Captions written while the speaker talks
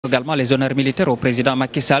Également les honneurs militaires au président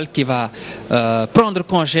Macky Sall qui va prendre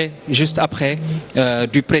congé juste après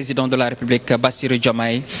du président de la République Bassirou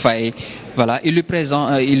Diomaye Faye. Voilà, il lui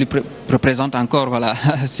représente encore, voilà,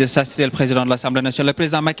 c'est le président de l'Assemblée nationale, le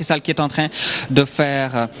président Macky Sall qui est en train de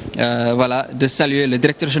faire, voilà, de saluer le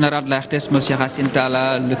directeur général de la RTS, M. Racine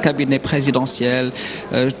Talla, le cabinet présidentiel,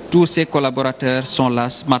 tous ses collaborateurs sont là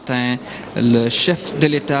ce matin, le chef de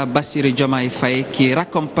l'État Bassirou Diomaye Faye qui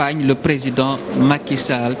raccompagne le président Macky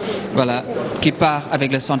Sall, voilà, qui part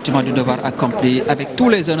avec le sentiment du devoir accompli, avec tous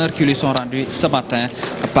les honneurs qui lui sont rendus ce matin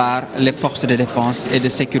par les forces de défense et de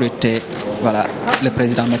sécurité. Voilà, le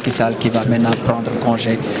président Macky Sall qui va maintenant prendre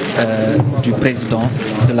congé du président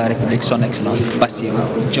de la République, son Excellence Bassirou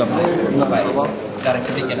Diomaye Faye. La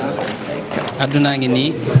République est là. Aduna ngi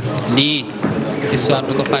nii lii histoire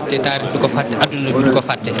du ko fàtte taarix du ko fàtte aduna bi du ko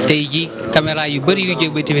fàtte tey ji caméra yu bëri yu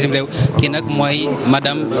jóge ci bitim réew kii nag mooy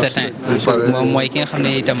madame Setin moom mooy ki nga xam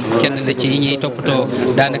ne itam kenn la ci ñuy toppatoo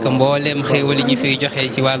daanaka mbooleem xéewal yi ñu fiy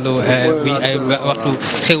joxe ci wàllu bu ay waxtu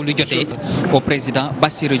xéewlu jotee. Au président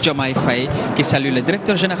Bassirou Diomaye Faye qui salue le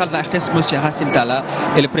directeur général de la RTS, M. Racine Talla,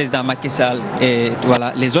 et le président Macky Sall. Et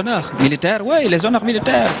voilà, les honneurs militaires, oui, les honneurs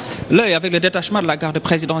militaires. L'œil avec le détachement de la garde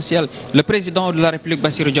présidentielle. Le président de la République,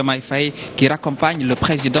 Bassirou Diomaye Faye, qui raccompagne le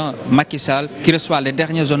président Macky Sall, qui reçoit les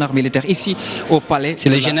derniers honneurs militaires ici au Palais. C'est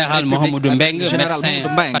le général Mohamedou Mbeng, médecin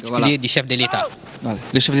particulier voilà. Du chef de l'État. Voilà.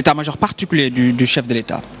 Le chef d'état-major particulier du chef de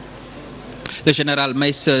l'État. Le général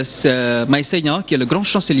Maïsegnan, qui est le grand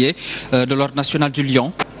chancelier de l'Ordre national du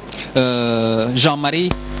Lion. Jean-Marie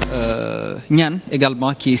Nian,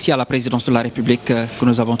 également, qui est ici à la présidence de la République, que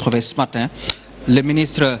nous avons trouvé ce matin. Le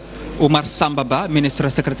ministre Omar Sambaba, ministre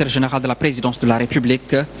secrétaire général de la présidence de la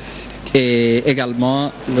République. Et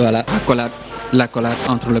également, voilà, l'accolade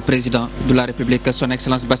entre le président de la République, son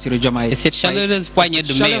Excellence Bassirou Diomaye Faye. Et cette chaleureuse poignée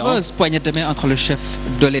de main. Chaleureuse poignée de main entre le chef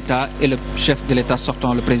de l'État et le chef de l'État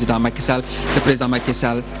sortant, le président Macky Sall. Le président Macky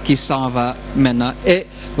Sall qui s'en va maintenant. Et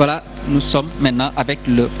voilà, nous sommes maintenant avec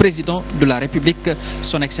le président de la République,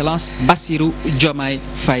 son Excellence Bassirou Diomaye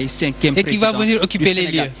Faye, 5e président. Et qui va venir occuper les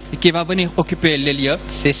lieux. Et qui va venir occuper les lieux.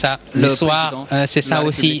 C'est ça, le soir, c'est ça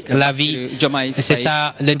aussi la vie, c'est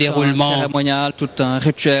ça le déroulement. Un cérémonial, tout un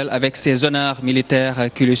rituel avec ses honneurs militaires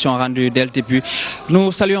qui lui sont rendus dès le début.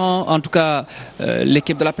 Nous saluons en tout cas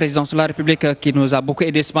l'équipe de la présidence de la République qui nous a beaucoup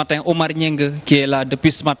aidé ce matin. Omar Nying qui est là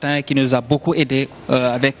depuis ce matin, qui nous a beaucoup aidé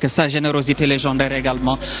avec sa générosité légendaire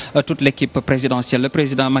également. Toute l'équipe présidentielle. Le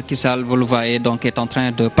président Macky Sall, vous le voyez, donc est en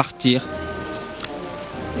train de partir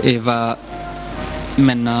et va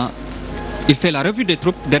maintenant, il fait la revue des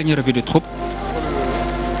troupes, dernière revue des troupes.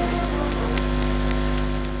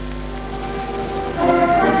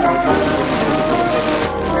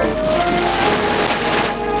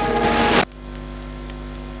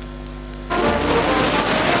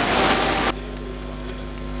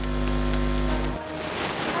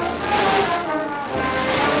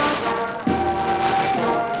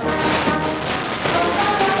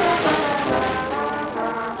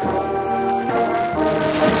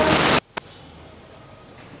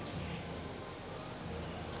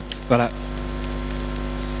 Voilà,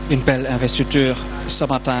 une belle investiture ce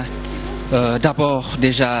matin. D'abord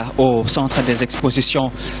déjà au centre des expositions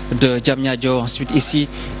de Diamniadio, ensuite ici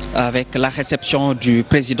avec la réception du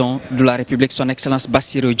président de la République, son Excellence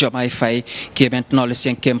Bassirou Diomaye Faye, qui est maintenant le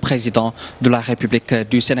 5e président de la République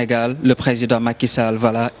du Sénégal. Le président Macky Sall,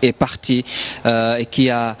 voilà, est parti et qui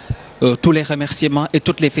a tous les remerciements et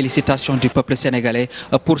toutes les félicitations du peuple sénégalais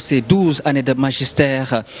pour ces 12 années de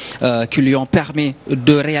magistère qui lui ont permis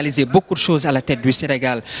de réaliser beaucoup de choses à la tête du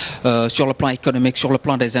Sénégal sur le plan économique, sur le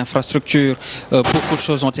plan des infrastructures. Beaucoup de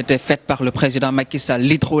choses ont été faites par le président Macky Sall,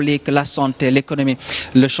 l'hydraulique, la santé, l'économie,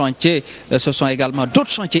 le chantier. Ce sont également d'autres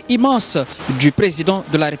chantiers immenses du président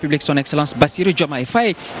de la République, son Excellence Bassirou Diomaye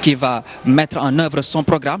Faye, qui va mettre en œuvre son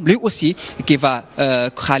programme, lui aussi, qui va,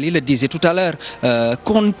 Khalil le disait tout à l'heure,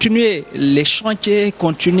 continuer les chantiers,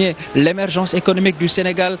 continuer l'émergence économique du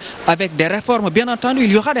Sénégal avec des réformes. Bien entendu,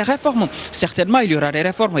 il y aura des réformes. Certainement, il y aura des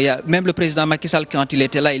réformes. Il y a même le président Macky Sall, quand il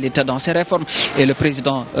était là, il était dans ses réformes. Et le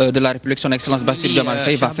président de la République, son Excellence Bassirou Diomaye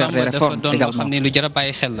Faye, va faire des réformes également.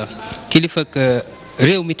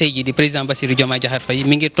 réew mi tey jii di président Bassirou Diomaye Diakhar Faye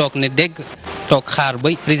mi ngi toog ne dégg toog xaar ba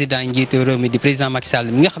président njiitu réew mi di président Macky Sall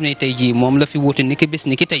mi nga xam ne tey jii moom la fi wuute ni ki bés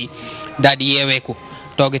ni ki tey daal di yeeweeku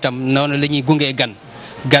toog itam noonu la ñuy gungee gan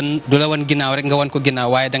du la wan ginnaaw rek nga wan ko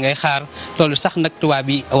ginnaaw waaye da ngay xaar loolu sax nag tubaab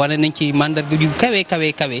bi wane nañ ci mandarga yu kawe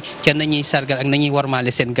ca nañuy sargal ak nañuy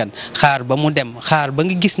warmaale seen gan xaar ba mu dem xaar ba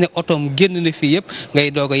nga gis ne otoom génn na fii yëpp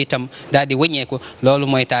ngay doog a itam daal di wàññeeku loolu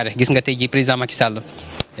mooy taarix gis nga tey ji président Macky Sall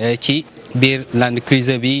ci biir Land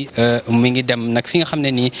Cruiser bi mi ngi dem nag fi nga xam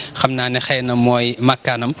ne nii xam naa ne xëy na mooy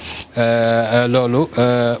makkaanam loolu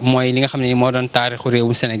mooy li nga xam ne nii moo doon taarixu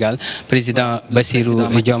réewum Sénégal président Bassirou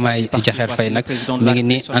Diomaye Diakhar Faye nag mi ngi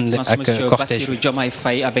nii ànd ak cortège Diomaye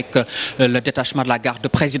Faye avec le détachement de la garde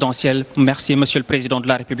présidentielle. Merci Monsieur le Président de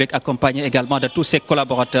la République, accompagné également de tous ses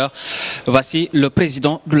collaborateurs. Voici le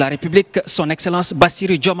Président de la République, Son Excellence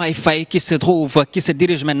Bassirou Diomaye Faye, qui se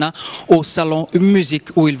dirige maintenant au salon musique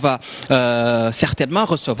où il va certainement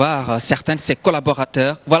recevoir certains de ses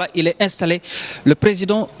collaborateurs. Voilà, il est installé, le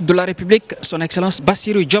Président de la République, Son Excellence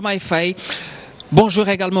Bassirou Diomaye Faye. Bonjour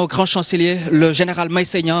également au grand chancelier, le général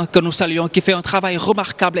Maïseignan, que nous saluons, qui fait un travail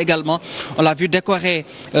remarquable également. On l'a vu décorer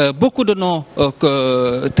beaucoup de nos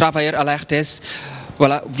travailleurs à la RTS.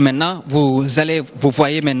 Voilà, maintenant, vous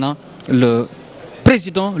voyez maintenant le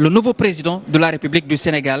nouveau président de la République du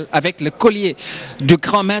Sénégal, avec le collier du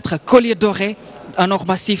grand maître, collier doré en or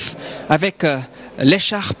massif, avec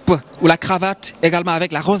l'écharpe ou la cravate, également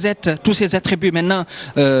avec la rosette, tous ces attributs maintenant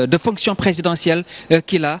de fonction présidentielle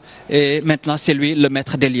qu'il a. Et maintenant, c'est lui le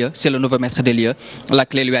maître des lieux, c'est le nouveau maître des lieux. La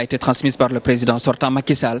clé lui a été transmise par le président sortant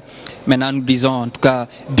Macky Sall. Maintenant, nous disons en tout cas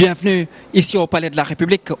bienvenue ici au Palais de la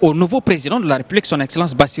République au nouveau président de la République, Son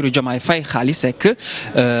Excellence Bassirou Diomaye Faye. C'est que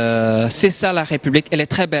c'est ça la République, elle est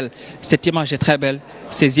très belle. Cette image est très belle,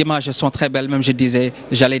 ces images sont très belles, même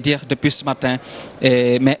j'allais dire depuis ce matin.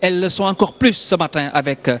 Mais elles le sont encore plus ce matin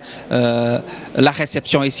avec la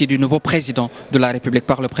réception ici du nouveau président de la République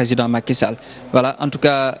par le président Macky Sall. Voilà, en tout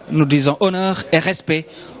cas, nous disons honneur et respect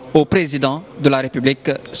au président de la République,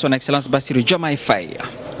 Son Excellence Bassirou Diomaye Faye.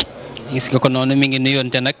 Gis nga ko noonu mi ngi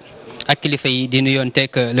nuyoonte nag ak kilifa yi di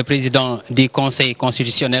nuyoonteeg le président du conseil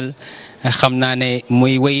constitutionnel xam naa ne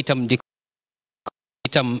muy wéy itam di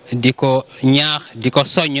ko ñaax di ko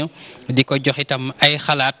soññ di ko jox itam ay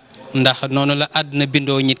xalaat. Ndax noonu la àdduna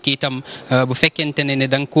bindoo nit ki itam bu fekkente ne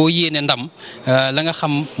da nga koo yéene ndam la nga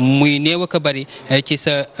xam muy néew ak a bari ci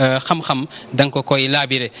sa xam-xam da nga ko koy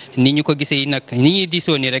laabire ni ñu ko gisee nag ni ñuy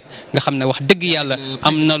diisoo ni rek nga xam ne wax dëgg yàlla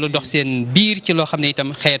am na lu dox seen biir ci loo xam ne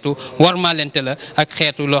itam xeetu warmaalente la ak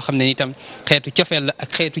xeetu loo xam ne itam xeetu cofeel la ak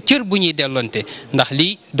xeetu cër bu ñuy delloonte ndax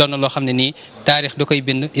lii doon na loo xam ne nii taarix da koy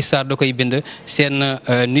bind histoire da koy bind seen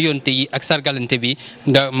nuyonte yi ak sargalante bi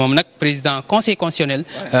moom nag président conseil constitutionnel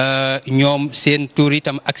ñoom seen tur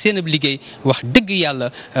itam ak seen ab liggéey wax dëgg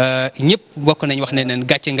yàlla ñëpp bokk nañ wax ne leen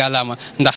gàcce ngalaama ndax